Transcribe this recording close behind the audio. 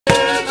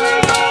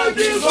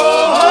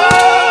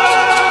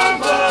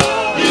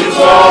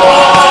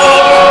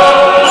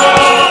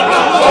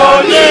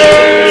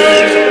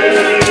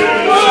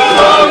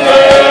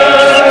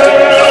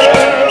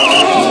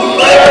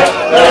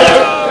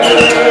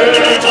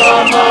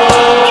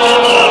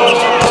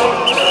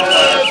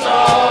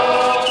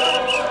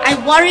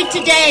worry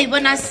today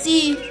when I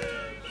see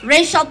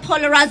racial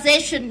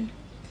polarization,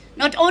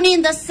 not only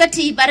in the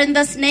city, but in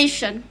this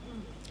nation.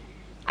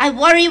 I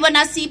worry when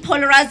I see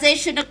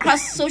polarization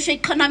across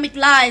socioeconomic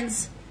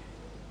lines.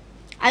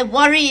 I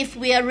worry if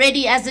we are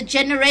ready as a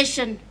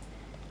generation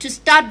to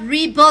start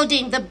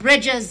rebuilding the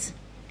bridges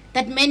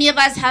that many of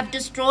us have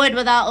destroyed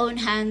with our own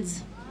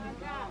hands.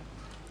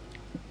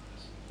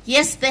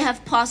 Yes, they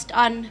have passed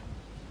on.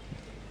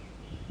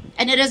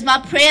 And it is my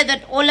prayer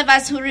that all of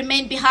us who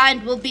remain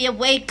behind will be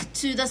awake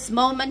to this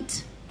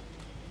moment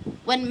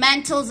when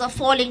mantles are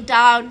falling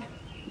down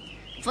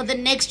for the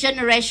next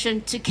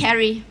generation to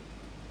carry.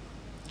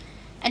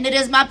 And it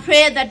is my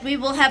prayer that we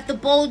will have the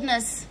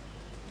boldness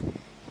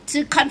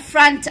to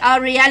confront our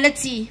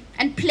reality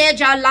and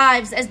pledge our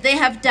lives as they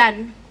have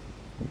done.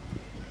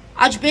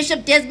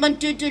 Archbishop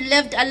Desmond Tutu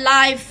lived a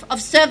life of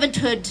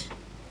servanthood.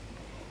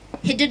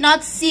 He did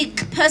not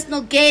seek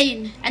personal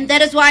gain, and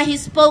that is why he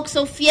spoke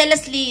so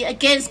fearlessly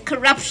against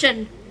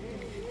corruption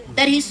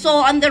that he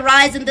saw on the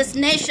rise in this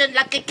nation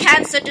like a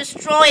cancer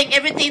destroying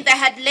everything they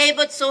had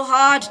labored so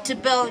hard to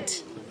build.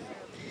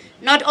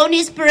 Not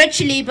only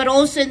spiritually, but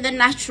also in the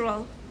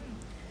natural.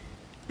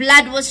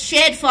 Blood was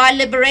shed for our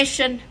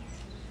liberation,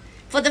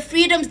 for the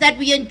freedoms that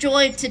we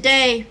enjoy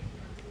today.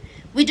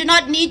 We do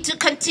not need to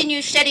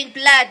continue shedding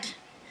blood.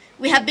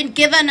 We have been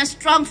given a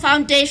strong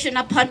foundation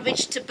upon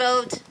which to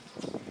build.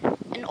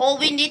 And all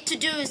we need to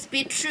do is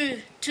be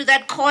true to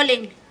that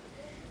calling,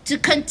 to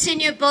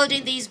continue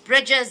building these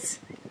bridges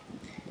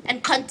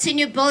and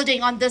continue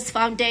building on this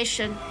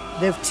foundation.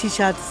 They've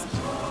taught us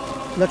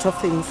a lot of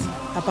things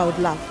about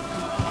love.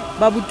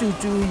 Babu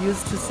Tutu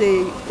used to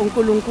say,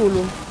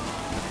 uNkulunkulu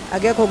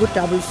akekho ku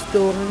double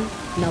story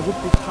na ku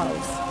big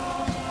house.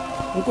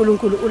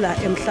 uNkulunkulu ula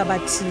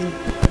emhlabathini.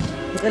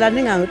 Ngicela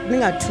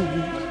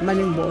ningathuki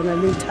maningibona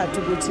nithatha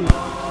ukuthi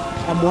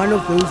I'm one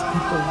of those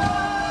people.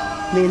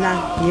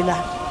 Mina ngila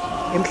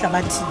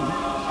emhlabathini.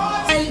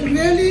 I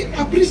really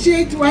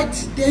appreciate what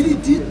Daddy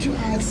did to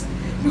us,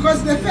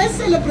 because the first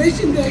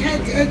celebration they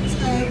had at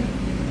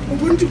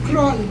Ubuntu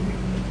Crawl,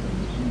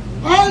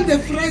 all the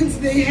friends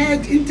they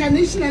had,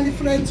 international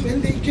friends,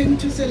 when they came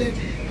to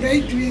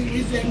celebrate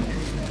with them,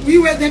 we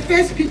were the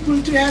first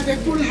people to have a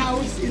full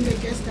house in the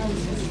guest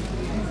houses.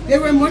 They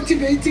were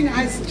motivating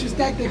us to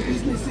start the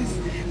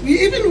businesses. We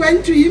even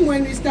went to him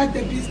when we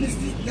started the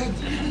businesses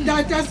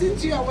that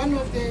since you are one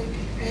of the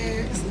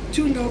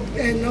two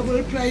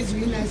Nobel Prize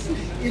winners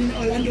in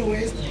Orlando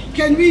West,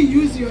 can we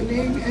use your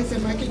name as a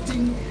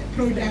marketing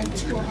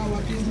product for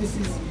our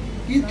businesses?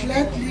 He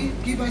gladly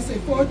gave us a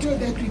photo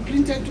that we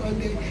printed on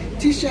the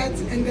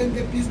t-shirts, and then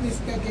the business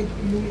started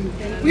blooming.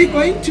 We're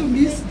going to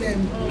miss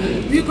them.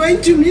 We're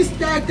going to miss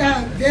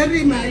Tata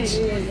very much.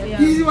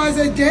 He was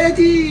a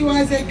daddy, he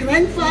was a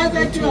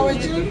grandfather to our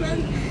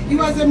children, he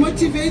was a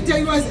motivator,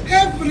 he was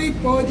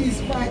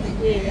everybody's father.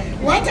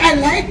 What I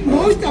like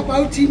most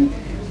about him,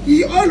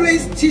 he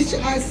always teaches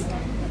us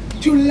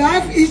to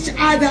love each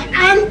other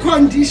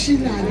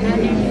unconditionally.